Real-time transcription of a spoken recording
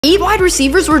8 wide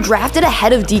receivers were drafted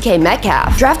ahead of DK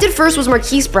Metcalf. Drafted first was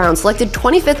Marquise Brown, selected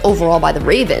 25th overall by the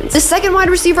Ravens. The second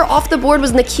wide receiver off the board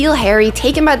was N'Keal Harry,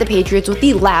 taken by the Patriots with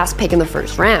the last pick in the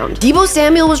first round. Deebo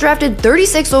Samuel was drafted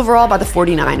 36th overall by the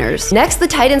 49ers. Next, the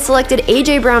Titans selected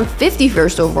A.J. Brown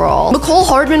 51st overall. Mecole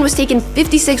Hardman was taken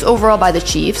 56th overall by the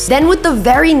Chiefs. Then with the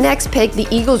very next pick, the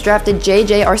Eagles drafted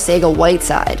J.J.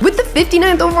 Arcega-Whiteside. With the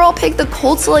 59th overall pick, the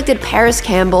Colts selected Paris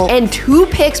Campbell, and 2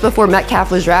 picks before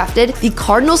Metcalf was drafted, the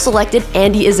Cardinals selected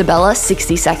Andy Isabella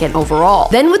 62nd overall.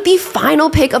 Then with the final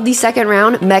pick of the second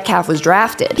round, Metcalf was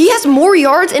drafted. He has more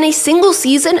yards in a single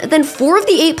season than 4 of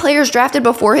the 8 players drafted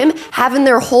before him have in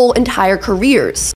their whole entire careers.